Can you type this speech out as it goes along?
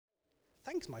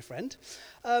Thanks, my friend.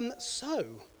 So,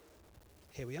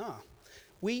 here we are.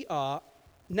 We are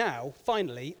now,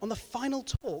 finally, on the final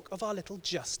talk of our little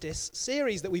Justice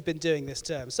series that we've been doing this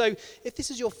term. So, if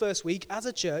this is your first week, as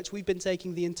a church, we've been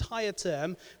taking the entire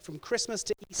term, from Christmas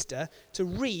to Easter, to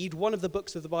read one of the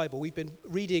books of the Bible. We've been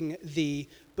reading the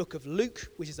book of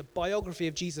Luke, which is a biography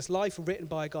of Jesus' life written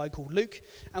by a guy called Luke,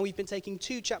 and we've been taking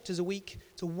 2 chapters a week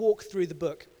to walk through the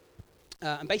book.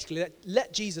 And basically,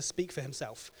 let Jesus speak for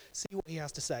himself, see what he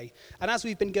has to say. And as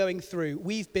we've been going through,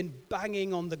 we've been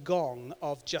banging on the gong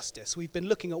of justice. We've been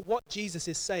looking at what Jesus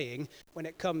is saying when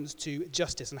it comes to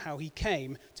justice and how he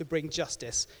came to bring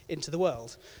justice into the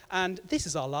world. And this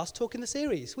is our last talk in the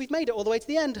series. We've made it all the way to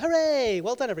the end. Hooray!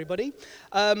 Well done, everybody.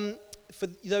 For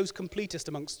those completist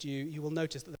amongst you, you will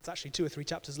notice that there's actually 2 or 3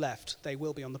 chapters left. They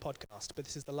will be on the podcast, but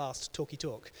this is the last talky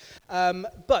talk.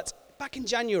 But back in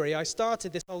January, I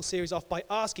started this whole series off by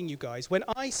asking you guys, when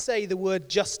I say the word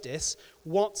justice,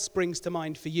 what springs to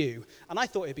mind for you? And I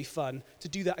thought it'd be fun to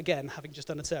do that again, having just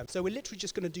done a term. So we're literally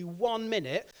just going to do 1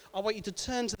 minute. I want you to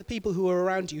turn to the people who are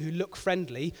around you who look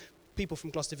friendly. People from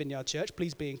Gloucester Vineyard Church,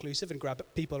 please be inclusive and grab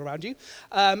people around you.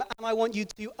 And I want you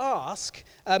to ask,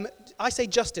 I say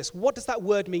justice, what does that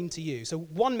word mean to you? So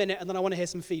 1 minute, and then I want to hear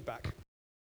some feedback.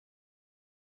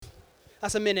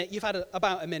 That's a minute. You've had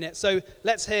about a minute. So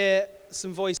let's hear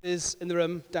some voices in the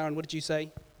room. Darren, what did you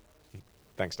say?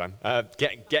 Thanks, Dan.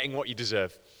 Getting what you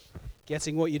deserve.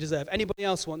 Getting what you deserve. Anybody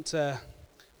else want to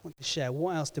share?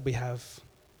 What else did we have?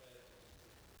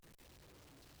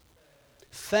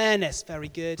 Fairness, very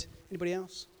good. Anybody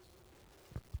else?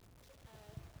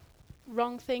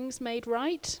 Wrong things made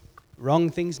right. Wrong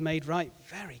things made right.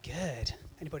 Very good.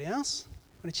 Anybody else?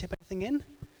 Want to chip anything in?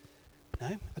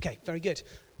 No? Okay, very good.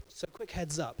 So quick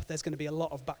heads up, there's going to be a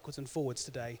lot of backwards and forwards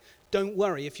today. Don't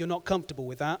worry if you're not comfortable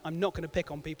with that. I'm not going to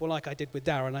pick on people like I did with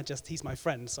Darren. He's my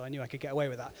friend, so I knew I could get away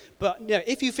with that. But yeah,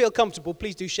 if you feel comfortable,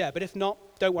 please do share. But if not,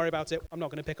 don't worry about it. I'm not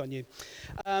going to pick on you.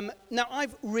 Now,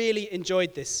 I've really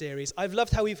enjoyed this series. I've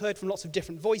loved how we've heard from lots of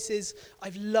different voices.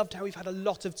 I've loved how we've had a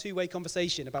lot of two-way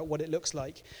conversation about what it looks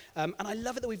like. And I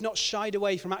love it that we've not shied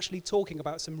away from actually talking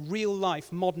about some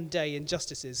real-life, modern-day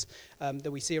injustices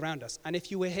that we see around us. And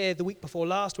if you were here the week before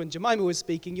last when Jemima was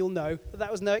speaking, you'll know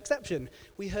that was no exception.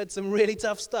 We heard some really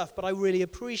tough stuff, but I really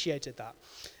appreciated that.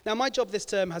 Now, my job this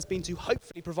term has been to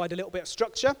hopefully provide a little bit of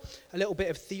structure, a little bit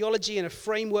of theology and a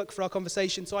framework for our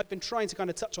conversation. So I've been trying to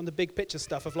kind of touch on the big picture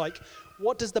stuff of like,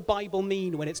 what does the Bible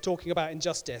mean when it's talking about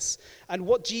injustice? And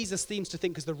what Jesus seems to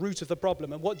think is the root of the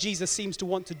problem, and what Jesus seems to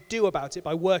want to do about it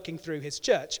by working through his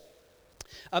church.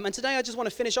 And today I just want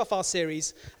to finish off our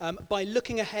series by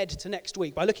looking ahead to next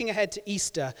week, by looking ahead to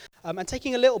Easter, and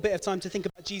taking a little bit of time to think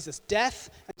about Jesus' death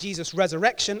and Jesus'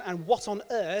 resurrection and what on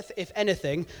earth, if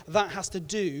anything, that has to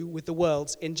do with the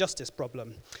world's injustice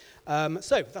problem.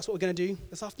 So that's what we're going to do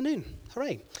this afternoon.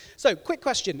 Hooray. So, quick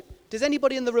question. Does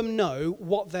anybody in the room know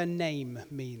what their name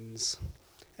means?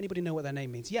 Anybody know what their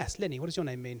name means? Yes, Linny, what does your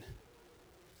name mean?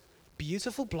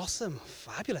 Beautiful blossom.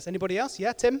 Fabulous. Anybody else?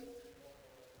 Yeah, Tim?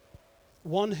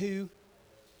 One who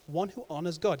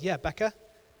honors God. Yeah, Becca?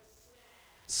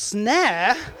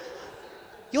 Snare?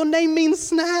 Your name means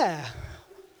snare.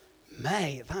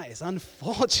 Mate, that is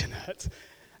unfortunate.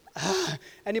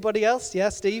 Anybody else? Yeah,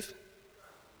 Steve?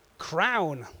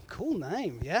 Crown. Cool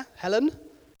name. Yeah, Helen?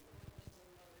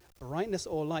 Brightness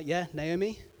or light. Yeah,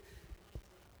 Naomi?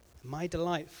 My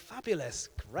delight. Fabulous.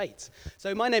 Great.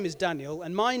 So my name is Daniel,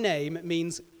 and my name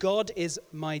means God is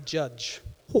my judge.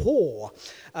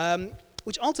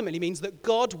 Which ultimately means that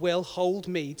God will hold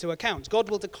me to account.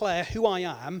 God will declare who I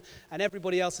am, and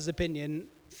everybody else's opinion,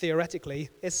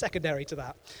 theoretically, is secondary to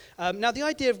that. Now, the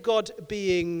idea of God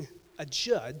being a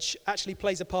judge actually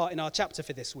plays a part in our chapter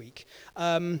for this week.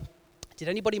 Did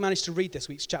anybody manage to read this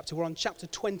week's chapter? We're on chapter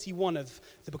 21 of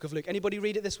the book of Luke. Anybody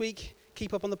read it this week?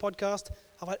 Keep up on the podcast?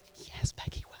 Yes,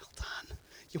 Becky, well done.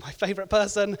 You're my favorite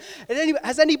person.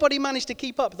 Has anybody managed to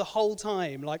keep up the whole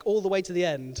time, like all the way to the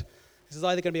end? This is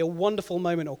either going to be a wonderful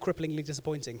moment or cripplingly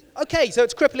disappointing. Okay, so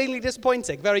it's cripplingly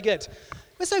disappointing. Very good.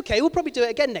 It's okay. We'll probably do it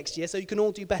again next year, so you can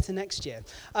all do better next year.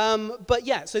 But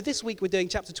yeah, so this week we're doing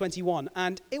chapter 21,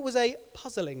 and it was a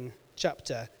puzzling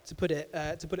chapter, to put it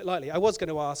lightly. I was going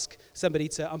to ask somebody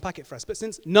to unpack it for us, but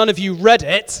since none of you read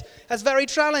it, that's very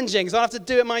challenging, so I have to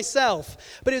do it myself.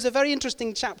 But it was a very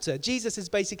interesting chapter. Jesus is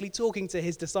basically talking to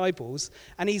his disciples,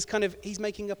 and he's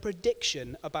making a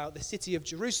prediction about the city of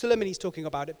Jerusalem, and he's talking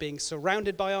about it being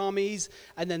surrounded by armies,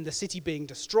 and then the city being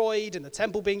destroyed, and the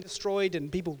temple being destroyed,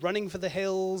 and people running for the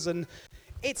hills, and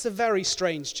it's a very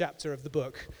strange chapter of the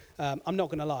book. I'm not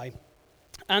going to lie.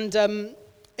 And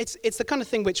it's the kind of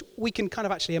thing which we can kind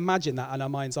of actually imagine that in our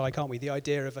mind's eye, can't we? The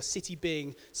idea of a city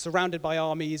being surrounded by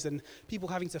armies and people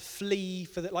having to flee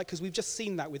for the, like, because we've just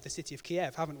seen that with the city of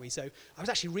Kiev, haven't we? So I was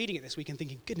actually reading it this week and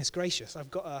thinking, goodness gracious,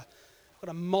 I've got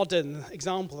a modern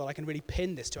example that I can really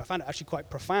pin this to. I found it actually quite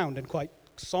profound and quite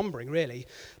sombering, really.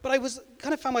 But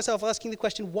I found myself asking the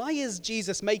question, why is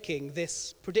Jesus making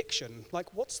this prediction?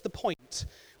 Like, what's the point?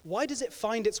 Why does it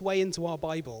find its way into our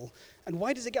Bible? And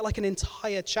why does it get like an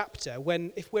entire chapter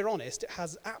when, if we're honest, it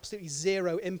has absolutely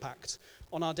zero impact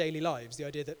on our daily lives, the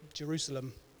idea that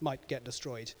Jerusalem might get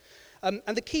destroyed? And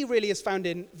the key really is found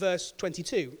in verse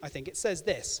 22, I think. It says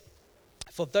this: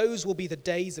 "For those will be the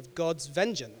days of God's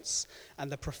vengeance,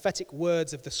 and the prophetic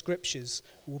words of the scriptures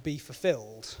will be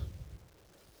fulfilled."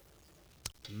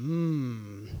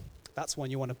 That's one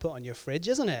you want to put on your fridge,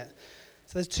 isn't it?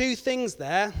 So there's two things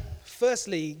there.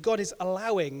 Firstly, God is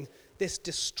allowing this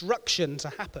destruction to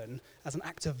happen as an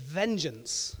act of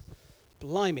vengeance.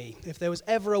 Blimey, if there was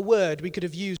ever a word we could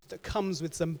have used that comes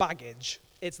with some baggage,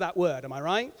 it's that word, am I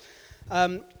right?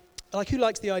 Like, who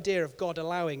likes the idea of God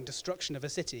allowing destruction of a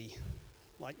city?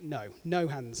 Like, no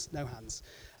hands.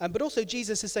 But also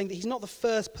Jesus is saying that he's not the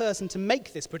first person to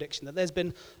make this prediction, that there's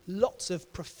been lots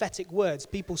of prophetic words,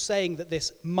 people saying that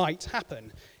this might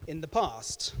happen in the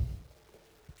past.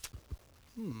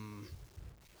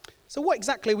 So what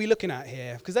exactly are we looking at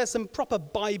here? Because there's some proper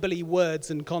Bible-y words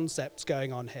and concepts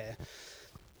going on here.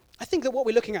 I think that what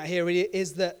we're looking at here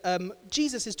is that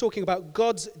Jesus is talking about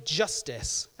God's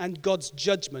justice and God's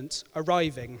judgment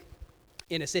arriving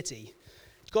in a city.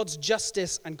 God's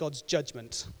justice and God's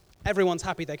judgment. Everyone's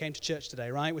happy they came to church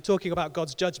today, right? We're talking about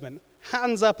God's judgment.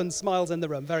 Hands up and smiles in the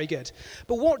room. Very good.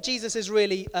 But what Jesus is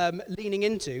really leaning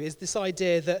into is this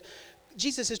idea that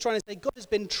Jesus is trying to say God has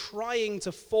been trying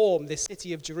to form this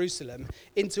city of Jerusalem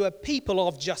into a people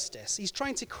of justice. He's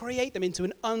trying to create them into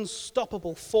an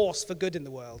unstoppable force for good in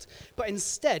the world. But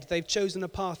instead, they've chosen a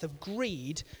path of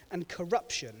greed and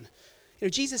corruption. You know,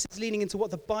 Jesus is leaning into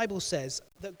what the Bible says,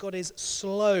 that God is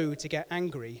slow to get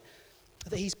angry,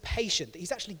 that he's patient, that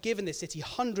he's actually given this city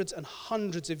hundreds and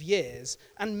hundreds of years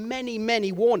and many,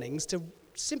 many warnings to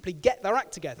simply get their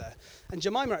act together. And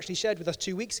Jemima actually shared with us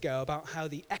 2 weeks ago about how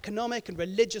the economic and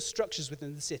religious structures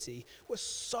within the city were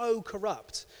so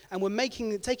corrupt and were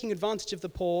taking advantage of the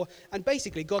poor, and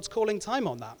basically God's calling time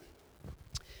on that.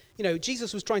 You know,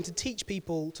 Jesus was trying to teach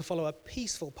people to follow a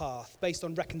peaceful path based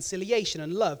on reconciliation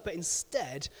and love, but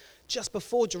instead, just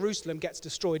before Jerusalem gets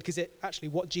destroyed, because it actually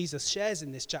what Jesus shares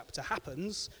in this chapter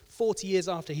happens 40 years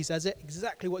after he says it,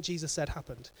 exactly what Jesus said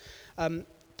happened.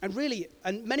 And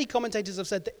many commentators have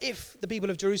said that if the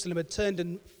people of Jerusalem had turned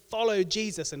and followed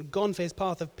Jesus and gone for his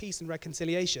path of peace and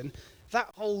reconciliation, that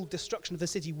whole destruction of the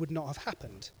city would not have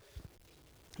happened.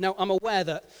 Now, I'm aware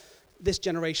that this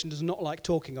generation does not like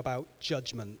talking about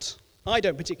judgment. I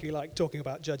don't particularly like talking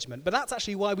about judgment, but that's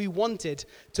actually why we wanted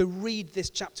to read this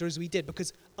chapter as we did,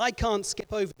 because I can't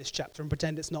skip over this chapter and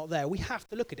pretend it's not there. We have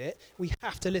to look at it. We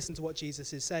have to listen to what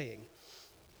Jesus is saying.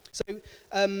 So,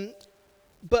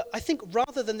 but I think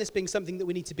rather than this being something that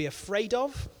we need to be afraid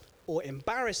of or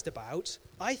embarrassed about,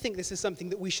 I think this is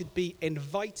something that we should be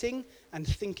inviting and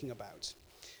thinking about.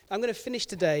 I'm going to finish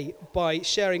today by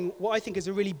sharing what I think is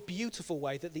a really beautiful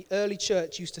way that the early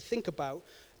church used to think about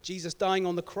Jesus dying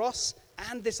on the cross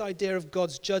and this idea of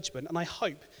God's judgment, and I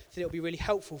hope that it'll be really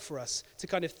helpful for us to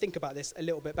kind of think about this a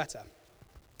little bit better.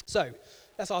 So,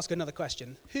 let's ask another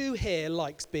question. Who here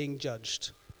likes being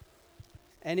judged?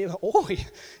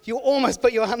 You almost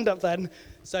put your hand up then.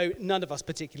 So none of us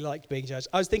particularly liked being judged.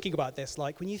 I was thinking about this,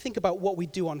 like when you think about what we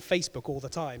do on Facebook all the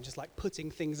time, just like putting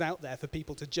things out there for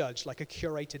people to judge, like a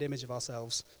curated image of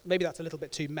ourselves. Maybe that's a little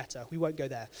bit too meta. We won't go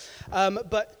there.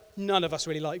 But none of us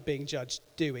really like being judged,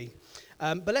 do we?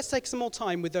 But let's take some more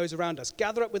time with those around us.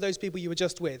 Gather up with those people you were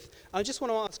just with. I just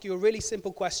want to ask you a really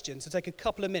simple question, so take a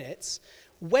couple of minutes.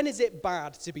 When is it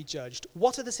bad to be judged?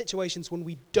 What are the situations when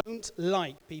we don't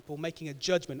like people making a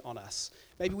judgment on us?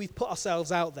 Maybe we've put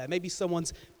ourselves out there. Maybe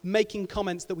someone's making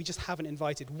comments that we just haven't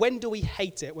invited. When do we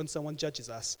hate it when someone judges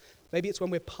us? Maybe it's when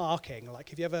we're parking. Like,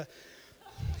 have you ever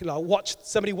watched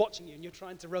somebody watching you and you're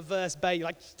trying to reverse bail? You're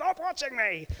like, stop watching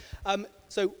me!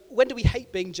 So when do we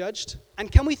hate being judged?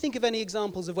 And can we think of any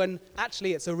examples of when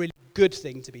actually it's a really good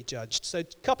thing to be judged? So a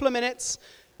couple of minutes.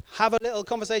 Have a little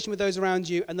conversation with those around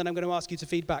you, and then I'm going to ask you to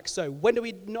feedback. So when do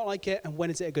we not like it, and when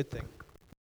is it a good thing?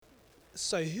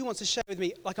 So who wants to share with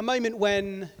me, like a moment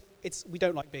when we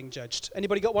don't like being judged?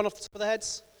 Anybody got one off the top of their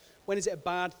heads? When is it a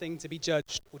bad thing to be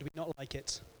judged, or do we not like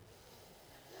it?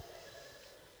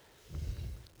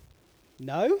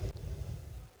 No?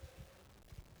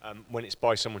 When it's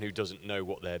by someone who doesn't know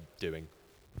what they're doing.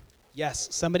 Yes,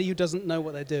 somebody who doesn't know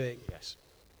what they're doing. Yes.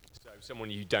 So someone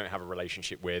you don't have a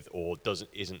relationship with or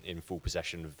isn't in full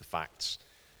possession of the facts,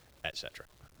 etc.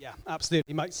 Yeah,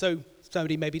 absolutely. So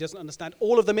somebody maybe doesn't understand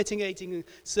all of the mitigating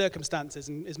circumstances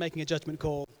and is making a judgment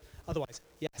call. Otherwise,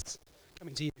 yes,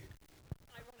 coming to you.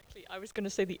 Ironically, I was going to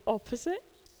say the opposite.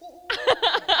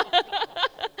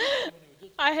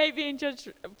 I hate being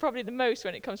judged probably the most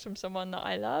when it comes from someone that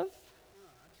I love.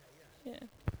 Yeah.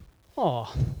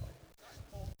 Oh.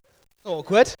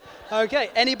 Awkward. Okay,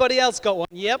 anybody else got one?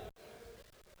 Yep.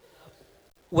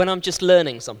 When I'm just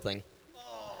learning something.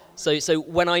 So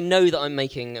when I know that I'm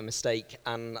making a mistake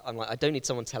and I'm like, I don't need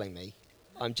someone telling me,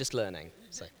 I'm just learning.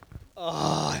 So.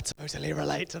 Oh, I totally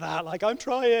relate to that. Like, I'm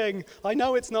trying. I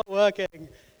know it's not working.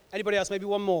 Anybody else? Maybe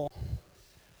one more.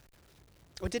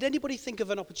 Or did anybody think of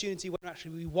an opportunity when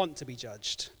actually we want to be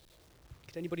judged?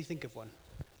 Could anybody think of one?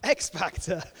 X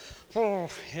Factor. Oh,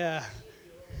 yeah.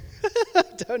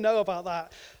 Don't know about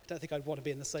that. I don't think I'd want to be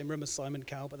in the same room as Simon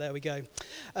Cowell, but there we go.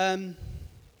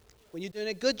 When you're doing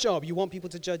a good job, you want people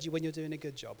to judge you when you're doing a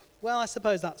good job. Well, I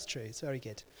suppose that's true. It's very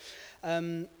good.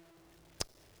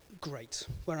 Great.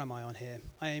 Where am I on here?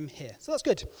 I am here. So that's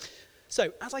good.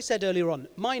 So, as I said earlier on,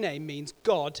 my name means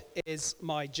God is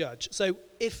my judge. So,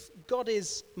 if God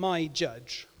is my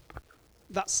judge,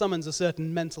 that summons a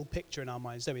certain mental picture in our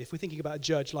minds, don't we? If we're thinking about a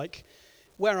judge, like,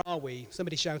 where are we?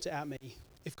 Somebody shout it at me.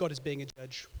 If God is being a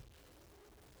judge.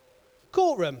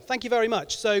 Courtroom. Thank you very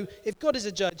much. So, if God is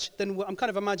a judge, then I'm kind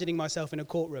of imagining myself in a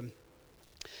courtroom.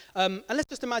 And let's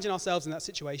just imagine ourselves in that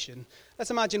situation. Let's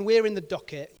imagine we're in the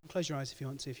docket. Close your eyes if you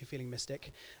want to, if you're feeling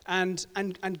mystic. And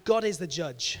God is the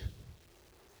judge.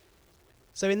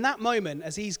 So in that moment,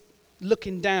 as he's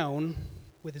looking down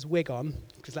with his wig on,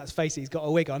 because let's face it, he's got a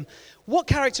wig on, what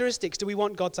characteristics do we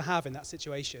want God to have in that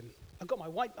situation? I've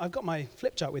got my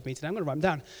flip chart with me today. I'm going to write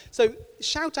them down. So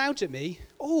shout out at me.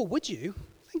 Oh, would you?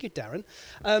 Thank you, Darren.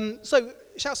 So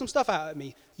shout some stuff out at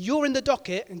me. You're in the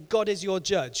docket and God is your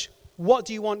judge. What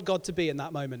do you want God to be in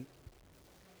that moment?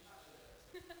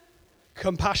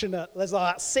 Compassionate. There's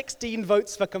like 16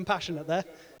 votes for compassionate there.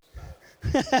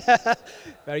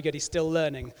 Very good. He's still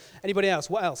learning. Anybody else?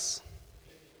 What else?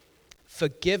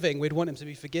 Forgiving. We'd want him to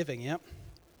be forgiving. Yep.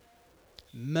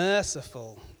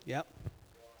 Merciful. Yep.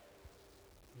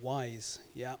 Wise.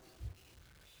 Yep.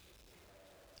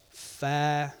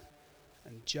 Fair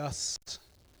and just.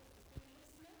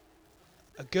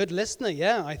 A good listener.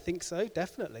 Yeah, I think so.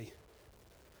 Definitely.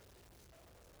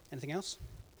 Anything else?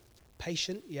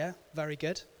 Patient. Yeah. Very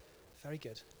good. Very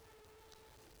good.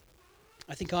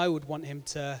 I think I would want him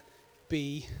to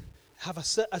have a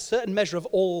certain measure of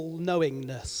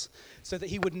all-knowingness, so that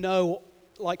he would know,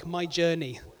 like, my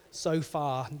journey so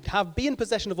far, be in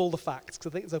possession of all the facts,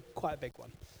 because I think it's quite a big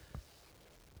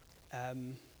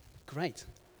one. Great.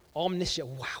 Omniscient.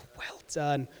 Wow, well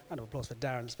done. Round of applause for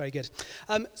Darren. It's very good.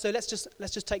 So let's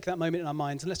just take that moment in our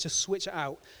minds and let's just switch it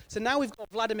out. So now we've got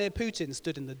Vladimir Putin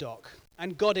stood in the dock,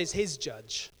 and God is his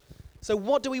judge. So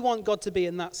what do we want God to be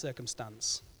in that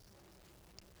circumstance?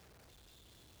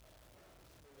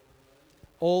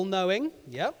 All-knowing,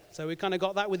 yep. So we kind of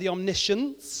got that with the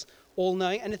omniscience,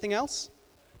 all-knowing. Anything else?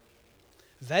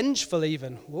 Vengeful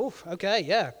even. Oof, okay,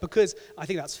 yeah, because I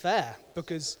think that's fair,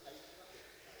 because,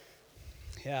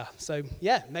 yeah, so,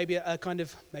 yeah, maybe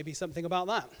maybe something about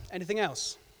that. Anything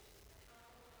else?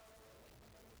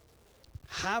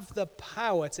 Have the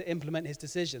power to implement his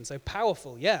decision. So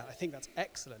powerful, yeah, I think that's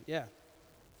excellent, yeah.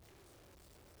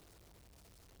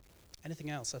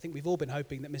 Anything else? I think we've all been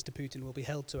hoping that Mr. Putin will be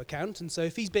held to account. And so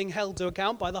if he's being held to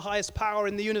account by the highest power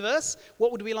in the universe,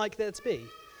 what would we like there to be?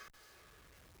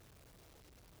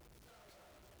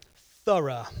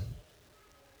 Thorough.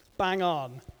 Bang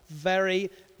on.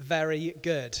 Very, very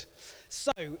good.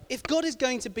 So if God is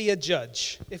going to be a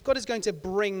judge, if God is going to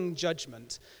bring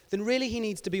judgment, then really he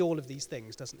needs to be all of these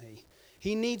things, doesn't he?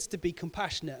 He needs to be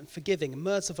compassionate and forgiving and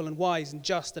merciful and wise and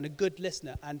just and a good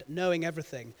listener and knowing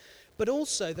everything. But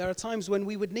also, there are times when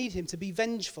we would need him to be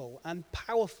vengeful and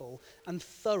powerful and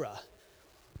thorough.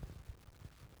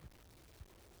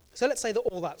 So let's say that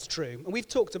all that's true. And we've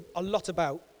talked a lot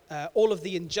about all of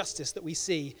the injustice that we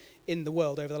see in the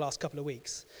world over the last couple of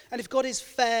weeks. And if God is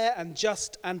fair and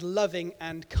just and loving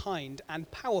and kind and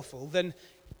powerful, then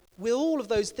with all of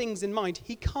those things in mind,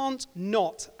 he can't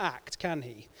not act, can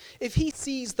he? If he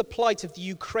sees the plight of the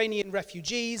Ukrainian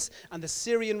refugees and the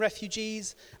Syrian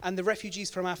refugees and the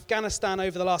refugees from Afghanistan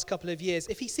over the last couple of years,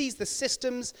 if he sees the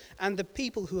systems and the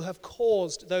people who have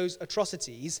caused those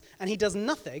atrocities and he does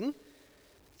nothing,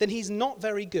 then he's not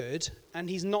very good and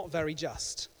he's not very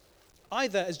just.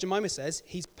 Either, as Jemima says,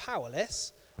 he's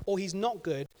powerless, or he's not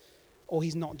good, or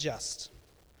he's not just.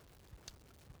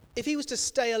 If he was to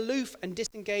stay aloof and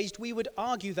disengaged, we would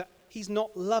argue that he's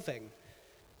not loving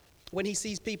when he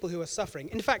sees people who are suffering.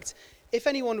 In fact, if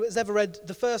anyone has ever read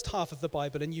the first half of the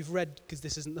Bible, and you've read, because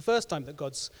this isn't the first time that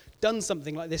God's done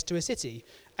something like this to a city,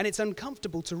 and it's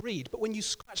uncomfortable to read, but when you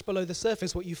scratch below the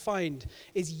surface, what you find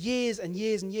is years and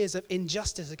years and years of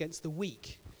injustice against the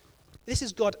weak. This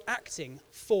is God acting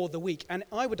for the weak, and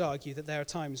I would argue that there are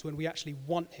times when we actually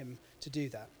want him to do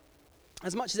that.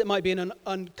 As much as it might be an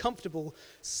uncomfortable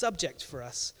subject for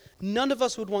us, none of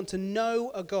us would want to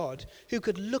know a God who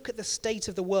could look at the state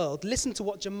of the world, listen to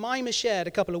what Jemima shared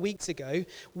a couple of weeks ago,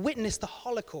 witness the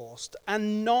Holocaust,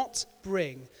 and not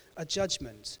bring a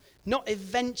judgment, not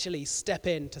eventually step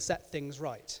in to set things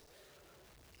right.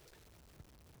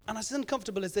 And as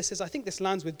uncomfortable as this is, I think this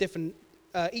lands with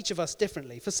each of us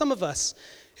differently. For some of us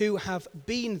who have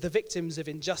been the victims of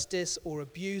injustice or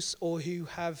abuse, or who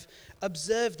have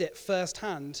observed it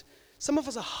firsthand, some of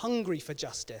us are hungry for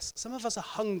justice. Some of us are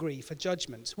hungry for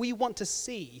judgment. We want to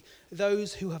see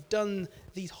those who have done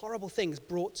these horrible things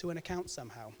brought to an account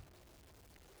somehow.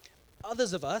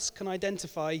 Others of us can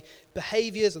identify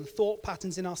behaviors and thought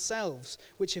patterns in ourselves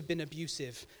which have been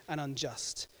abusive and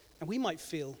unjust. And we might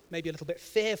feel maybe a little bit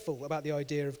fearful about the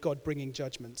idea of God bringing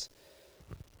judgment.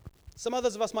 Some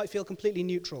others of us might feel completely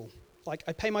neutral, like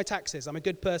I pay my taxes, I'm a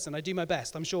good person, I do my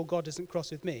best, I'm sure God isn't cross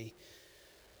with me.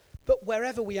 But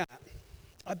wherever we are,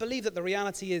 I believe that the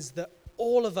reality is that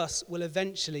all of us will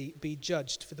eventually be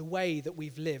judged for the way that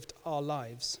we've lived our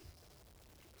lives.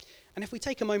 And if we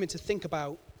take a moment to think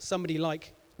about somebody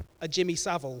like a Jimmy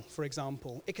Savile, for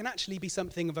example, it can actually be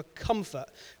something of a comfort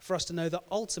for us to know that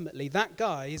ultimately that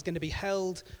guy is going to be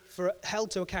held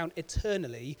to account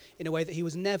eternally in a way that he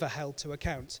was never held to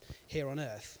account here on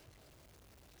earth.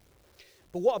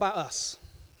 But what about us?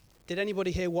 Did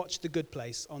anybody here watch The Good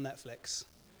Place on Netflix?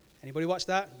 Anybody watch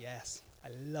that? Yes. I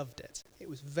loved it. It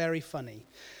was very funny.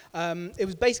 It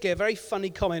was basically a very funny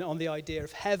comment on the idea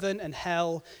of heaven and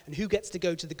hell and who gets to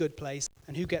go to the good place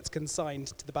and who gets consigned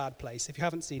to the bad place. If you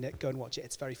haven't seen it, go and watch it.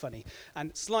 It's very funny.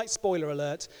 And slight spoiler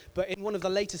alert, but in one of the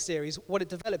later series, what it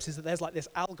develops is that there's like this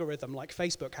algorithm like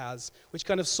Facebook has, which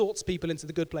kind of sorts people into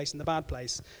the good place and the bad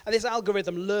place. And this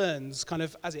algorithm learns kind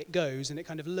of as it goes, and it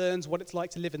kind of learns what it's like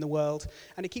to live in the world,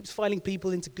 and it keeps filing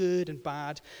people into good and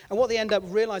bad. And what they end up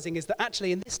realizing is that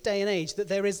actually in this day and age,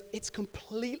 that it's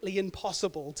completely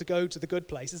impossible to go to the good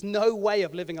place. There's no way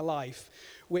of living a life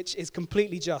which is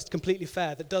completely just, completely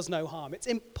fair, that does no harm. It's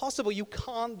impossible. You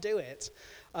can't do it.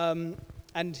 And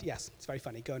yes, it's very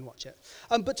funny. Go and watch it.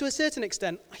 But to a certain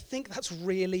extent, I think that's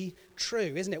really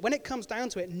true, isn't it? When it comes down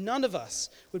to it, none of us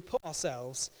would put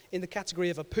ourselves in the category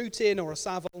of a Putin or a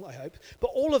Savile, I hope.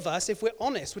 But all of us, if we're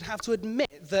honest, would have to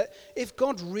admit that if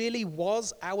God really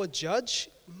was our judge,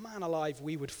 man alive,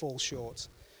 we would fall short.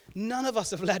 None of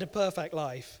us have led a perfect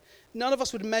life. None of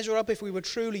us would measure up if we were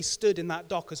truly stood in that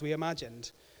dock as we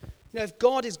imagined. You know, if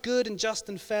God is good and just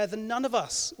and fair, then none of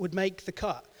us would make the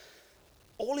cut.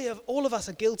 All of us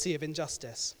are guilty of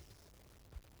injustice.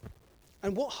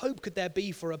 And what hope could there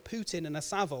be for a Putin and a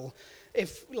Savile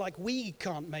if, like, we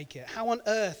can't make it? How on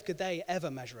earth could they ever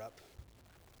measure up?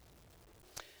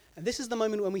 And this is the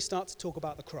moment when we start to talk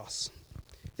about the cross.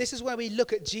 This is where we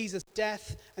look at Jesus'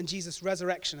 death and Jesus'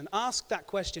 resurrection and ask that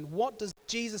question, what does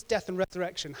Jesus' death and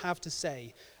resurrection have to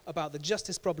say about the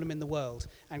justice problem in the world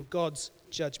and God's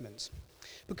judgment?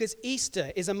 Because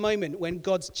Easter is a moment when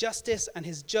God's justice and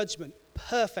his judgment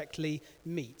perfectly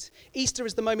meet. Easter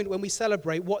is the moment when we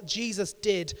celebrate what Jesus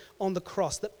did on the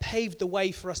cross that paved the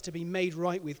way for us to be made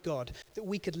right with God, that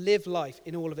we could live life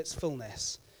in all of its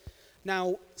fullness.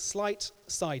 Now, slight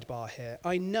sidebar here.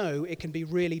 I know it can be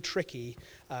really tricky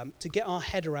to get our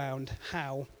head around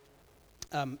how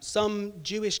some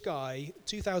Jewish guy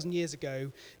 2,000 years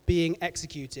ago being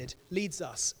executed leads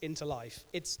us into life.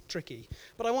 It's tricky.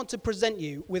 But I want to present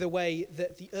you with a way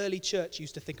that the early church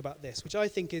used to think about this, which I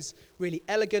think is really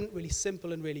elegant, really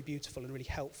simple, and really beautiful, and really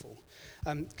helpful.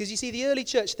 Because you see, the early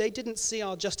church, they didn't see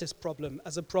our justice problem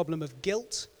as a problem of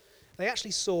guilt. They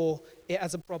actually saw it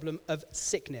as a problem of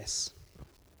sickness.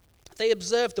 They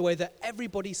observed the way that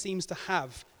everybody seems to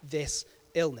have this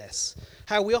illness,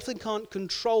 how we often can't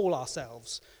control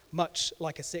ourselves, much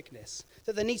like a sickness,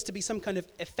 that there needs to be some kind of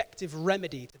effective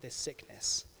remedy to this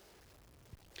sickness.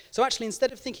 So actually,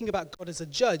 instead of thinking about God as a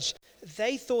judge,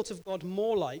 they thought of God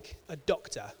more like a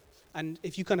doctor. And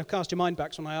if you kind of cast your mind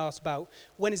back to when I asked about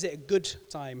when is it a good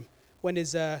time, when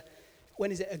is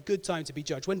it a good time to be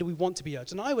judged? When do we want to be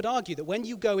judged? And I would argue that when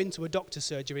you go into a doctor's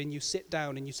surgery and you sit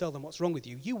down and you tell them what's wrong with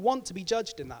you, you want to be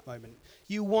judged in that moment.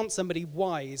 You want somebody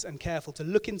wise and careful to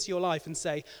look into your life and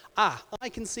say, I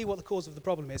can see what the cause of the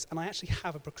problem is, and I actually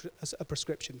have a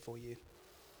prescription for you.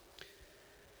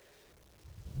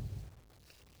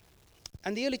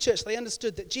 And the early church, they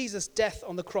understood that Jesus' death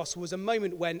on the cross was a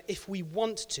moment when, if we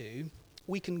want to,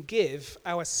 we can give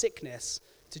our sickness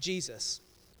to Jesus.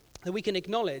 That we can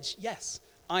acknowledge, yes,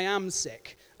 I am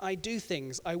sick. I do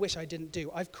things I wish I didn't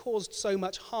do. I've caused so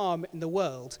much harm in the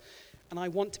world, and I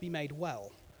want to be made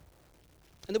well.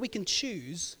 And that we can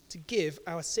choose to give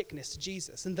our sickness to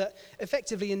Jesus. And that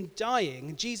effectively in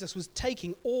dying, Jesus was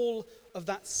taking all of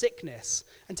that sickness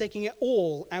and taking it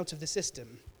all out of the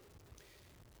system.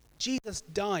 Jesus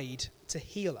died to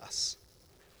heal us.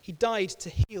 He died to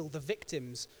heal the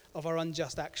victims of our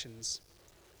unjust actions.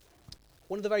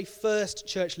 One of the very first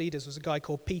church leaders was a guy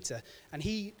called Peter, and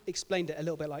he explained it a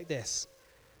little bit like this.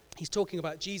 He's talking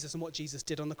about Jesus and what Jesus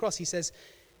did on the cross. He says,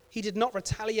 "He did not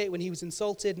retaliate when he was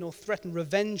insulted, nor threaten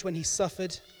revenge when he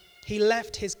suffered. He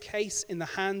left his case in the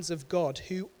hands of God,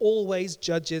 who always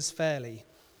judges fairly.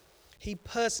 He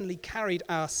personally carried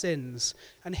our sins."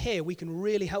 And here we can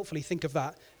really helpfully think of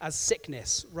that as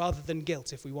sickness rather than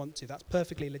guilt if we want to. That's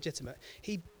perfectly legitimate.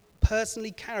 He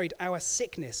personally carried our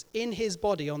sickness in his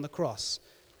body on the cross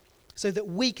so that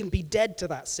we can be dead to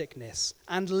that sickness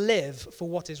and live for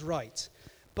what is right.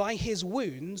 By his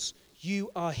wounds, you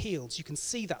are healed. You can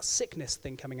see that sickness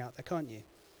thing coming out there, can't you?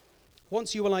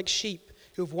 Once you were like sheep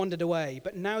who have wandered away,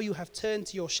 but now you have turned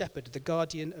to your shepherd, the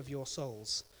guardian of your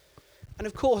souls. And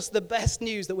of course, the best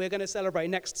news that we're going to celebrate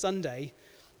next Sunday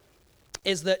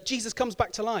is that Jesus comes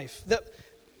back to life, that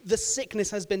the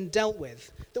sickness has been dealt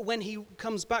with, that when he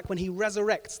comes back, when he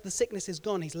resurrects, the sickness is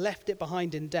gone. He's left it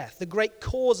behind in death. The great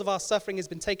cause of our suffering has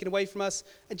been taken away from us,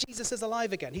 and Jesus is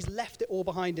alive again. He's left it all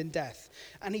behind in death.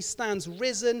 And he stands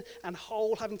risen and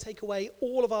whole, having taken away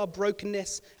all of our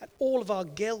brokenness and all of our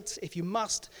guilt, if you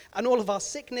must, and all of our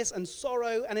sickness and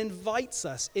sorrow, and invites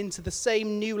us into the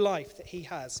same new life that he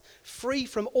has, free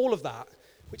from all of that,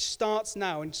 which starts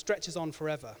now and stretches on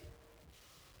forever.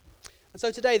 And so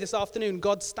today, this afternoon,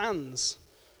 God stands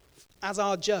as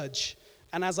our judge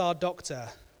and as our doctor.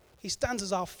 He stands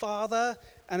as our father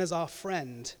and as our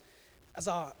friend, as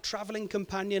our traveling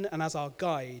companion and as our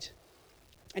guide.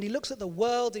 And he looks at the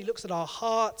world, he looks at our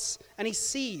hearts, and he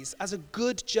sees, as a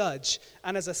good judge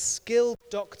and as a skilled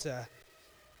doctor,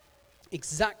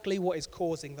 exactly what is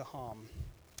causing the harm.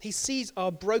 He sees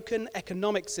our broken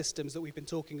economic systems that we've been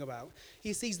talking about.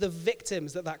 He sees the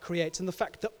victims that creates and the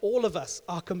fact that all of us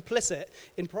are complicit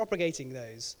in propagating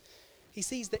those. He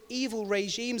sees the evil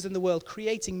regimes in the world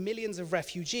creating millions of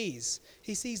refugees.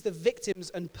 He sees the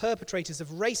victims and perpetrators of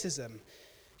racism.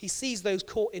 He sees those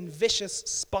caught in vicious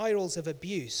spirals of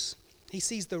abuse. He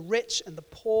sees the rich and the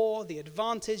poor, the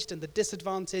advantaged and the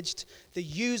disadvantaged, the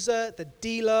user, the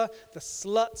dealer, the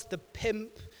slut, the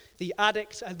pimp, the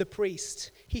addict and the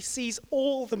priest. He sees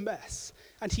all the mess,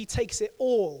 and he takes it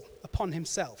all upon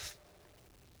himself.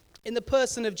 In the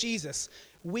person of Jesus,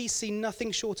 we see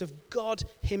nothing short of God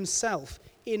himself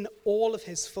in all of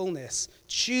his fullness,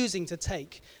 choosing to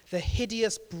take the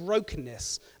hideous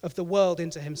brokenness of the world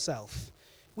into himself.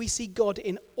 We see God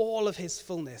in all of his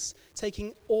fullness,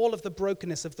 taking all of the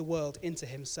brokenness of the world into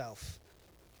himself.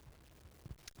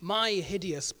 My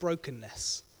hideous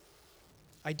brokenness.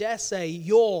 I dare say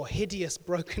your hideous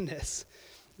brokenness.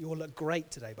 You all look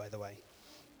great today, by the way.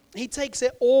 He takes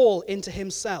it all into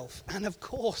himself. And of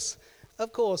course,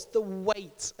 the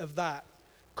weight of that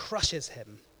crushes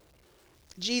him.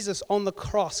 Jesus on the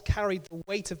cross carried the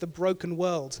weight of the broken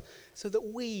world so that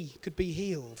we could be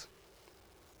healed.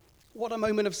 What a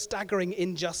moment of staggering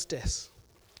injustice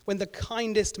when the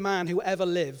kindest man who ever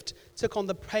lived took on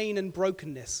the pain and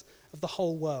brokenness of the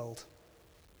whole world.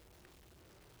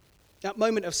 That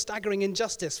moment of staggering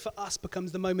injustice for us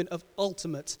becomes the moment of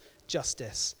ultimate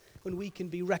justice, when we can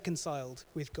be reconciled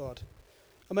with God.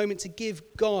 A moment to give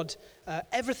God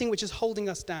everything which is holding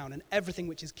us down and everything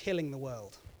which is killing the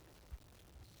world.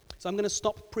 So I'm going to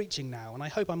stop preaching now, and I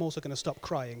hope I'm also going to stop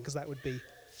crying, because that would be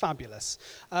fabulous.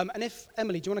 And if,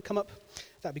 Emily, do you want to come up?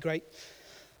 That'd be great.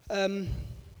 We're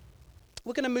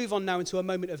going to move on now into a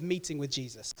moment of meeting with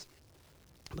Jesus,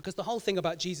 because the whole thing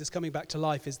about Jesus coming back to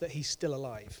life is that he's still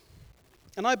alive.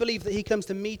 And I believe that he comes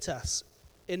to meet us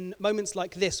in moments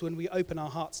like this when we open our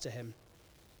hearts to him.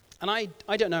 And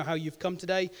I don't know how you've come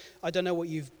today. I don't know what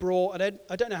you've brought.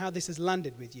 I don't know how this has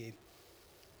landed with you.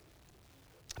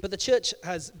 But the church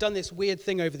has done this weird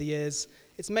thing over the years.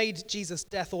 It's made Jesus'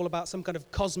 death all about some kind of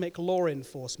cosmic law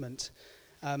enforcement.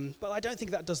 But I don't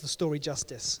think that does the story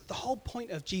justice. The whole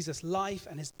point of Jesus' life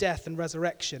and his death and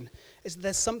resurrection is that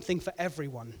there's something for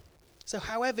everyone. So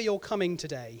however you're coming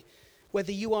today,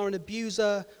 whether you are an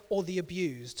abuser or the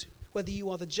abused, whether you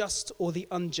are the just or the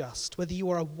unjust, whether you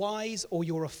are a wise or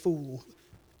you're a fool,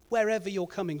 wherever you're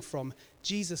coming from,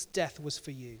 Jesus' death was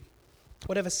for you.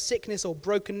 Whatever sickness or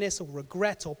brokenness or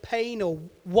regret or pain or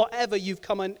whatever you've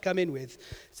come in with,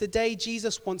 today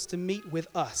Jesus wants to meet with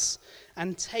us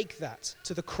and take that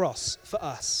to the cross for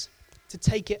us, to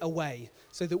take it away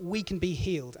so that we can be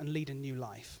healed and lead a new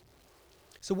life.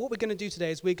 So what we're going to do today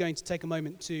is we're going to take a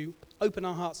moment to open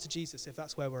our hearts to Jesus, if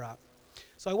that's where we're at.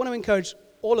 So I want to encourage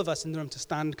all of us in the room to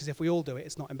stand, because if we all do it,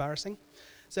 it's not embarrassing.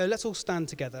 So let's all stand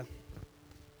together.